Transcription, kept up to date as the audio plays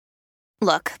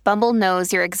Look, Bumble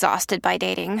knows you're exhausted by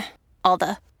dating. All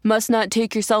the must not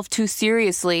take yourself too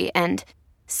seriously and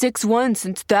 6'1"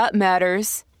 since that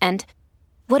matters. And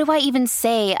what do I even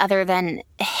say other than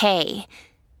hey?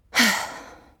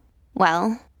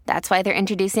 Well, that's why they're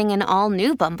introducing an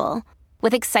all-new Bumble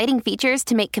with exciting features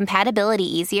to make compatibility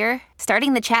easier,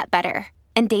 starting the chat better,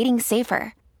 and dating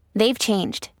safer. They've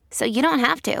changed, so you don't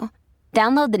have to.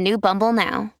 Download the new Bumble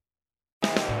now.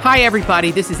 Hi,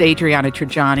 everybody. This is Adriana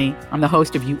Trajani. I'm the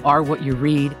host of You Are What You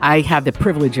Read. I have the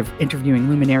privilege of interviewing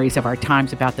luminaries of our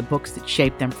times about the books that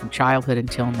shaped them from childhood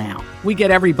until now. We get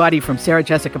everybody from Sarah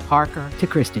Jessica Parker to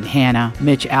Kristen Hanna,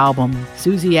 Mitch Albom,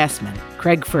 Susie Essman,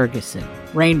 Craig Ferguson,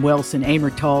 Rainn Wilson,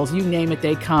 Amor Tolls, you name it,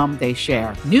 they come, they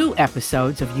share. New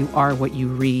episodes of You Are What You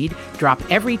Read drop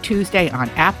every Tuesday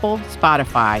on Apple,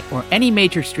 Spotify, or any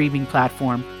major streaming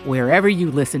platform wherever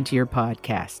you listen to your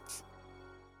podcasts.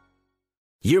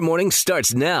 Your morning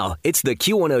starts now. It's the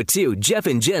Q102 Jeff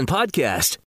and Jen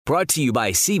podcast brought to you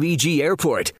by CBG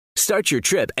Airport. Start your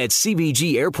trip at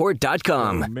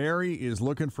CBGAirport.com. Mary is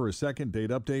looking for a second date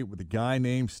update with a guy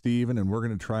named Steven, and we're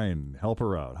going to try and help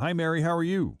her out. Hi, Mary. How are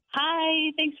you?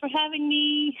 Hi. Thanks for having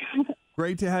me.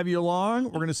 Great to have you along.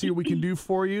 We're going to see what we can do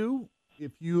for you.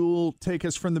 If you'll take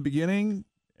us from the beginning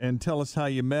and tell us how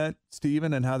you met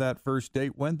Steven and how that first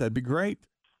date went, that'd be great.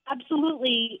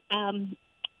 Absolutely. I'm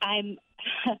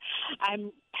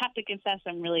have to confess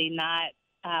I'm really not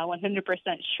 100%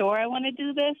 sure I want to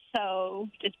do this, so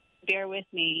just bear with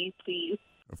me, please.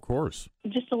 Of course.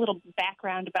 Just a little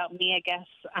background about me, I guess.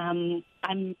 I'm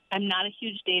not a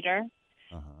huge dater,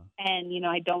 and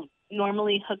I don't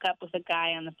normally hook up with a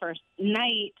guy on the first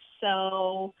night,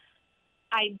 so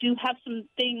I do have some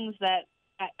things that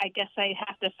I guess I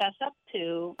have to fess up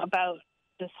to about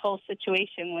this whole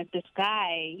situation with this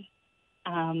guy.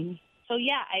 So,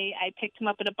 yeah, I picked him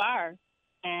up at a bar,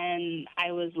 and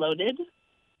I was loaded.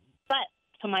 But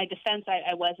to my defense,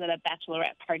 I was at a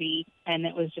bachelorette party, and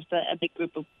it was just a big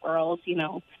group of girls,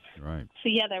 Right. So,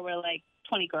 yeah, there were like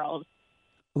 20 girls.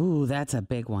 Ooh, that's a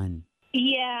big one.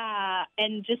 Yeah,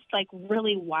 and just like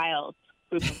really wild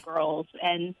group of girls.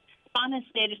 And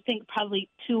honestly, I just think probably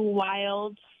too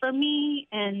wild for me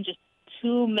and just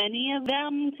too many of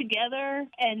them together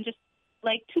and just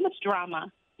like too much drama.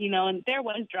 And there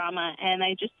was drama, and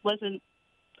I wasn't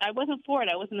for it.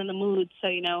 I wasn't in the mood, so,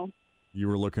 You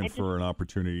were looking for an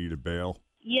opportunity to bail?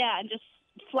 Yeah, and just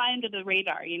fly under the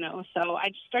radar, So I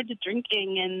just started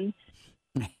drinking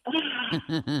and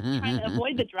trying to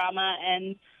avoid the drama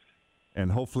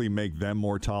And hopefully make them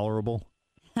more tolerable?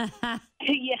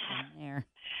 Yeah,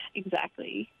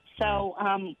 exactly. So,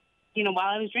 while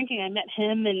I was drinking, I met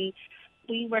him, and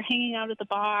we were hanging out at the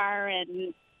bar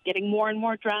and getting more and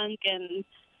more drunk, and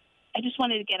I just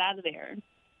wanted to get out of there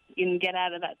and get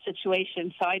out of that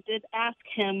situation. So I did ask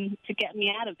him to get me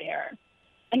out of there,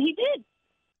 and he did.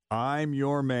 I'm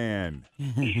your man.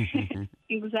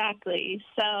 Exactly.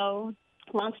 So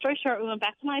long story short, we went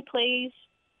back to my place,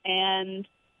 and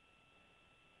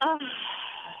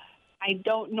I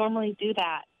don't normally do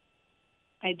that.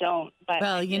 I don't. But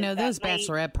well, those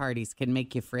bachelorette parties can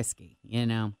make you frisky,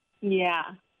 Yeah.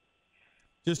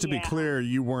 Just to be clear,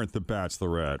 you weren't the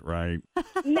bachelorette, right?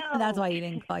 No. That's why he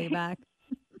didn't call you back.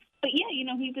 But yeah,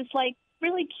 he was like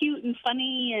really cute and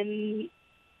funny, and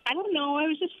I don't know, I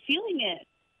was just feeling it.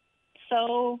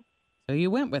 So you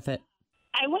went with it.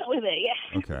 I went with it,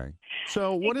 yeah. Okay.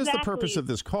 So what is the purpose of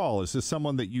this call? Is this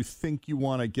someone that you think you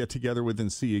want to get together with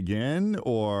and see again?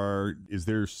 Or is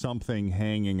there something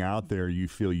hanging out there you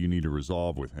feel you need to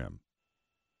resolve with him?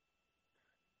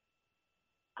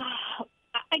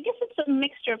 I guess it's a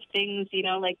mixture of things,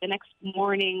 like the next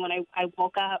morning when I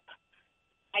woke up,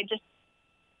 I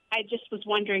just was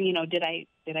wondering, did I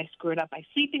screw it up by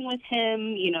sleeping with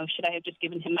him? Should I have just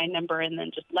given him my number and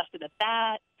then just left it at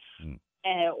that?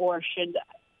 Or should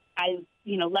I,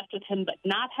 left with him but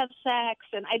not have sex?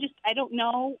 And I don't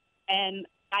know. And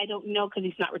I don't know because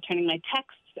he's not returning my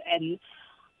texts. And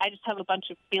I just have a bunch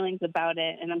of feelings about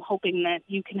it. And I'm hoping that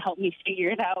you can help me figure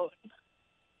it out.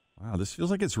 Wow, this feels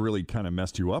like it's really kind of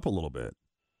messed you up a little bit,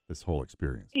 this whole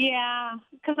experience. Yeah,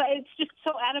 because it's just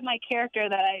so out of my character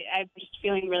that I'm just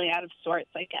feeling really out of sorts,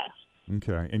 I guess.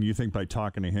 Okay, and you think by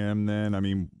talking to him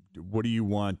then, what do you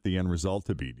want the end result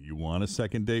to be? Do you want a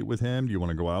second date with him? Do you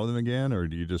want to go out with him again? Or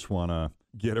do you just want to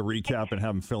get a recap and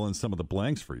have him fill in some of the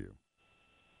blanks for you?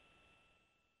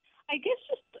 I guess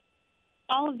just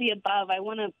all of the above. I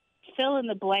want to fill in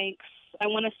the blanks. I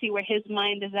want to see where his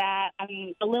mind is at.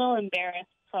 I'm a little embarrassed.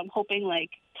 So I'm hoping,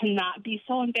 to not be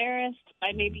so embarrassed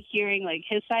by maybe hearing,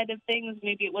 his side of things.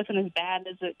 Maybe it wasn't as bad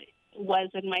as it was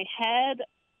in my head.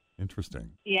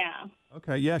 Interesting. Yeah.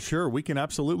 Okay, yeah, sure. We can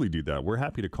absolutely do that. We're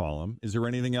happy to call him. Is there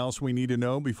anything else we need to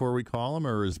know before we call him,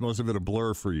 or is most of it a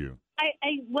blur for you?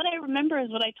 What I remember is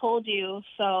what I told you,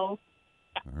 so All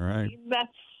right. that's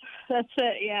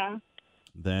it, yeah.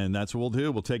 Then that's what we'll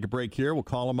do. We'll take a break here. We'll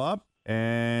call him up.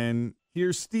 And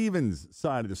here's Steven's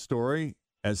side of the story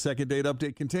as Second Date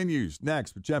Update continues.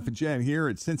 Next with Jeff and Jen here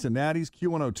at Cincinnati's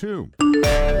Q102.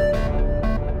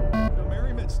 So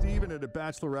Mary met Steven at a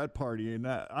bachelorette party, and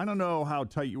I don't know how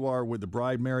tight you are with the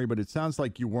bride, Mary, but it sounds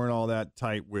like you weren't all that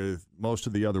tight with most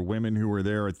of the other women who were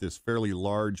there at this fairly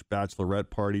large bachelorette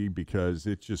party, because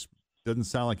it just doesn't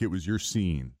sound like it was your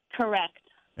scene. Correct.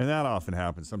 And that often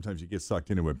happens. Sometimes you get sucked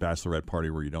into a bachelorette party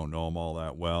where you don't know them all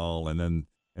that well, and then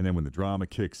when the drama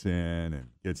kicks in and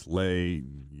gets late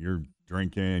and you're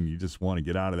drinking, you just want to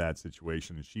get out of that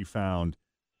situation. And she found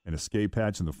an escape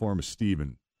hatch in the form of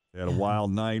Steven. They had a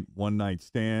wild night, one-night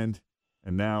stand,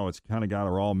 and now it's kind of got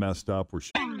her all messed up. Where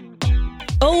she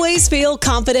Always feel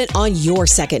confident on your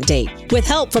second date. With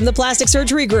help from the Plastic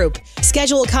Surgery Group.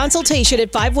 Schedule a consultation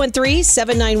at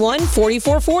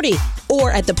 513-791-4440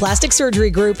 or at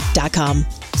theplasticsurgerygroup.com.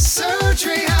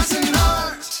 Surgery has an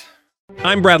art.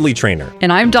 I'm Bradley Trainer.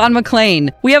 And I'm Don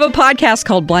McClain. We have a podcast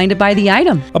called Blinded by the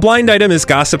Item. A blind item is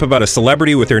gossip about a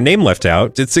celebrity with their name left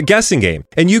out. It's a guessing game,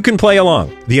 and you can play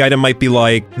along. The item might be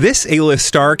like, this A-list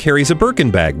star carries a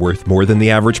Birkin bag worth more than the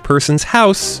average person's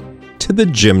house to the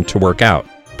gym to work out.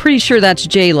 Pretty sure that's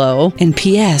J-Lo. And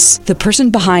P.S. the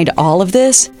person behind all of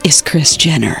this is Kris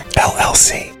Jenner,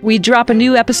 LLC. We drop a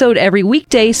new episode every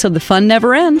weekday so the fun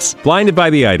never ends. Blinded by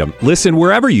the Item. Listen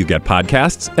wherever you get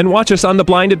podcasts and watch us on the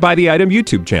Blinded by the Item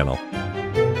YouTube channel.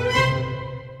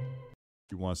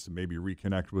 She wants to maybe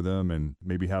reconnect with him and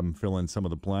maybe have him fill in some of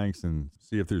the blanks and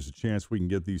see if there's a chance we can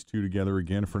get these two together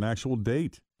again for an actual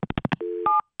date.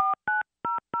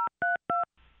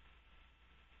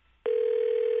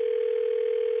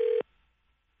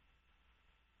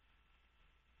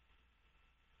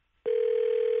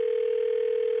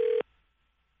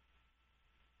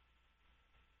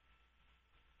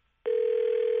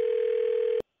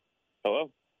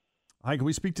 Hello? Hi, can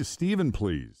we speak to Steven,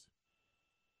 please?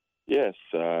 Yes,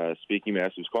 speaking, may I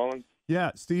ask who's calling?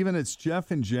 Yeah, Steven, it's Jeff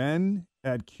and Jen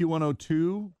at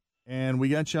Q102, and we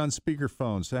got you on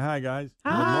speakerphone. Say hi, guys.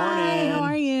 Hi, good morning. How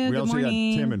are you? We Good also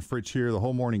morning. got Tim and Fritz here. The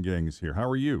whole morning gang is here. How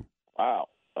are you? Wow,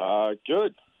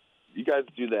 good. You guys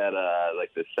do that,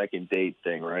 like the second date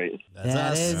thing, right?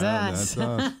 That is us. That's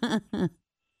us. That's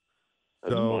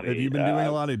So, funny. have you been doing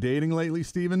a lot of dating lately,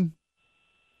 Steven?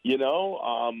 You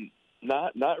know,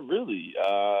 not really.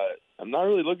 I'm not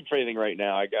really looking for anything right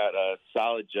now. I got a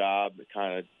solid job.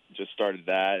 Kind of just started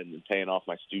that and paying off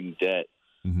my student debt.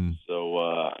 Mm-hmm. So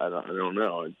I don't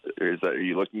know. Are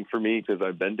you looking for me because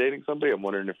I've been dating somebody? I'm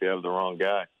wondering if you have the wrong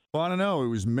guy. Well, I don't know. It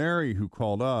was Mary who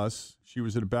called us. She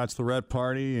was at a bachelorette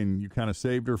party, and you kind of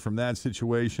saved her from that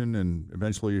situation and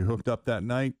eventually hooked up that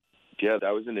night. Yeah,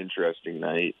 that was an interesting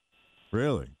night.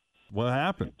 Really? What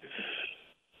happened?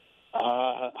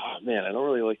 Man, I don't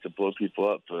really like to blow people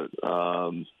up, but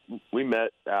we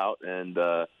met out and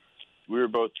we were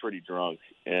both pretty drunk,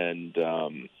 and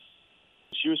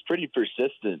she was pretty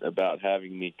persistent about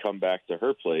having me come back to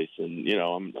her place. And you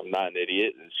know, I'm not an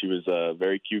idiot. And she was a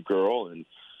very cute girl and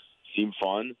seemed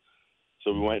fun,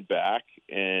 so we went back,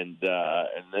 and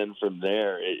then from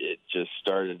there it just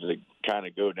started to kind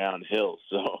of go downhill.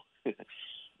 So this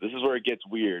is where it gets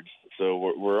weird. So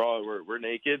we're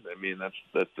naked. I mean, that's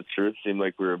the truth. Seemed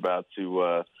like we were about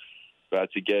to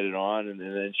get it on, and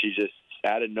then she just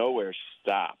out of nowhere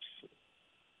stops.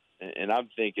 And I'm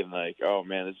thinking like, oh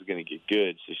man, this is gonna get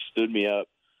good. So she stood me up,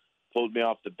 pulled me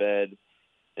off the bed,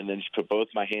 and then she put both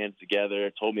my hands together,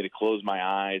 told me to close my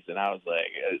eyes, and I was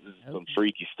like, this is some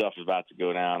freaky stuff is about to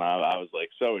go down. I was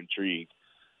like so intrigued.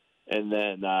 And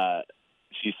then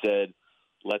she said,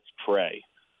 let's pray.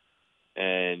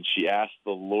 And she asked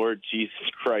the Lord Jesus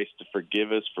Christ to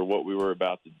forgive us for what we were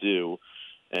about to do,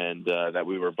 and that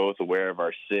we were both aware of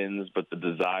our sins, but the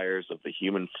desires of the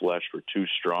human flesh were too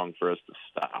strong for us to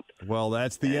stop. Well,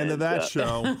 that's the end of that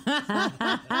show.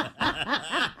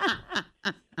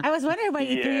 I was wondering why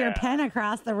you threw your pen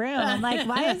across the room. I'm like,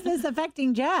 why is this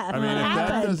affecting Jeff? I mean, if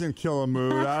that doesn't kill a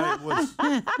mood,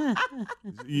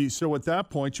 so at that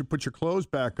point, you put your clothes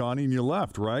back on and you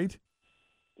left, right?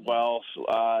 Well,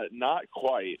 not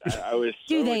quite. I was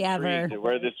so Do they intrigued ever? at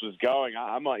where this was going.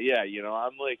 I'm like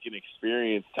an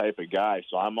experienced type of guy,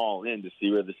 so I'm all in to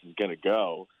see where this is going to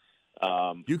go.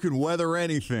 You can weather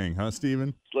anything, huh,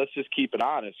 Steven? Let's just keep it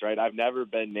honest, right? I've never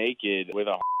been naked with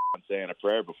a saying a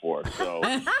prayer before. So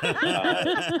it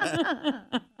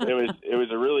was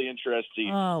a really interesting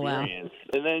experience.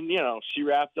 Wow. And then, she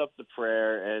wrapped up the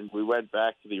prayer, and we went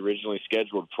back to the originally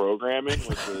scheduled programming,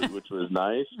 which was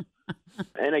nice.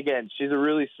 And again, she's a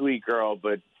really sweet girl,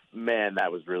 but man,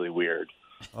 that was really weird.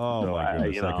 Oh, so my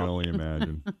goodness, I can only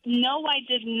imagine. No, I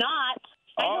did not.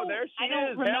 There she is. I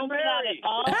don't remember that at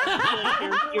all.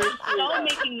 You're so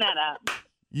making that up.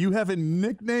 You have a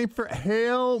nickname for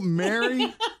Hail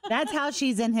Mary? That's how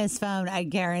she's in his phone. I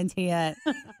guarantee it.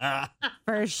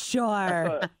 For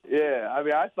sure. Yeah. I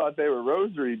mean, I thought they were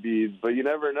rosary beads, but you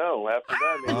never know. After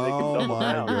that, maybe they can double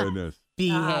down. Oh, my goodness.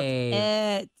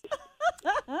 Behave.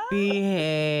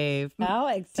 Behave. How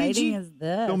exciting is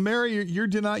this? So, Mary,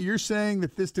 you're saying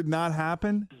that this did not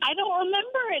happen? I don't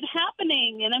remember it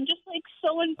happening, and I'm just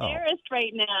so embarrassed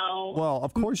right now. Well,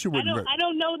 of course you wouldn't. I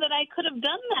don't know that I could have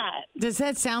done that. Does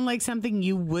that sound like something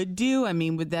you would do? I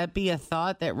mean, would that be a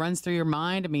thought that runs through your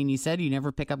mind? I mean, you said you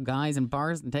never pick up guys in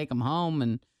bars and take them home,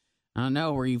 and I don't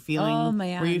know. Were you feeling? Oh,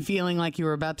 man. Were you feeling like you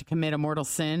were about to commit a mortal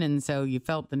sin, and so you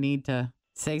felt the need to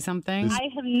say something? I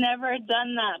have never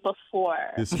done that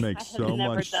before. This makes so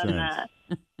much sense. That.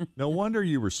 No wonder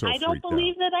you were so freaked out. I don't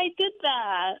believe that I did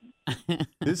that.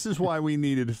 This is why we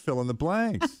needed to fill in the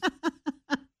blanks.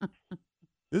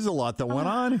 There's a lot that went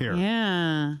on here.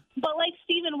 Yeah. But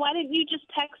Steven, why didn't you just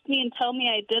text me and tell me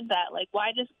I did that?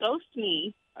 Why just ghost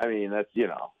me? I mean, that's,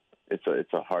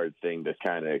 it's a hard thing to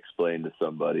kind of explain to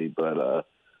somebody, but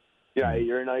yeah,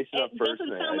 you're a nice enough person.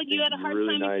 It doesn't sound like you had a hard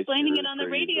really time nice, explaining really it on the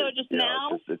crazy, radio just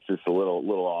now. It's just a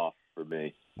little off for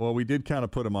me. Well, we did kind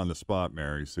of put him on the spot,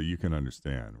 Mary, so you can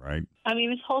understand, right? I mean,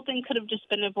 this whole thing could have just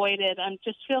been avoided. I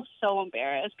just feel so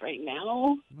embarrassed right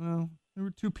now. Well, there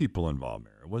were two people involved,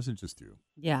 Mary. It wasn't just you.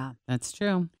 Yeah, that's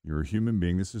true. You're a human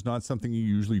being. This is not something you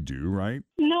usually do, right?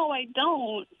 No, I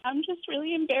don't. I'm just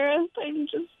really embarrassed. I'm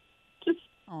just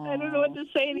I don't know what to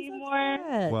say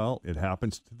anymore. Well, it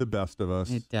happens to the best of us.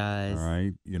 It does. All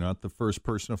right. You're not the first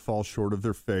person to fall short of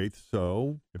their faith.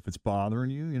 So if it's bothering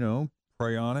you,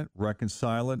 pray on it,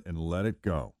 reconcile it, and let it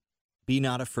go. Be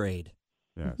not afraid.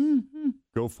 Yes.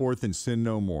 Go forth and sin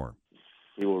no more.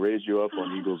 He will raise you up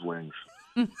on eagle's wings.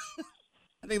 I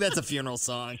think that's a funeral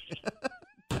song.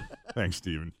 Thanks,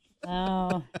 Stephen.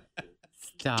 Oh.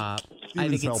 Stop. Steven's I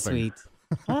think it's helping. sweet.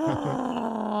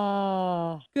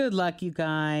 Oh. Good luck, you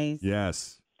guys.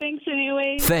 Yes. Thanks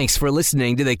anyway. Thanks for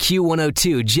listening to the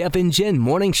Q102 Jeff and Jen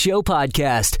Morning Show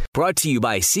podcast, brought to you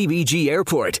by CBG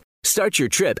Airport. Start your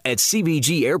trip at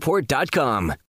CBGAirport.com.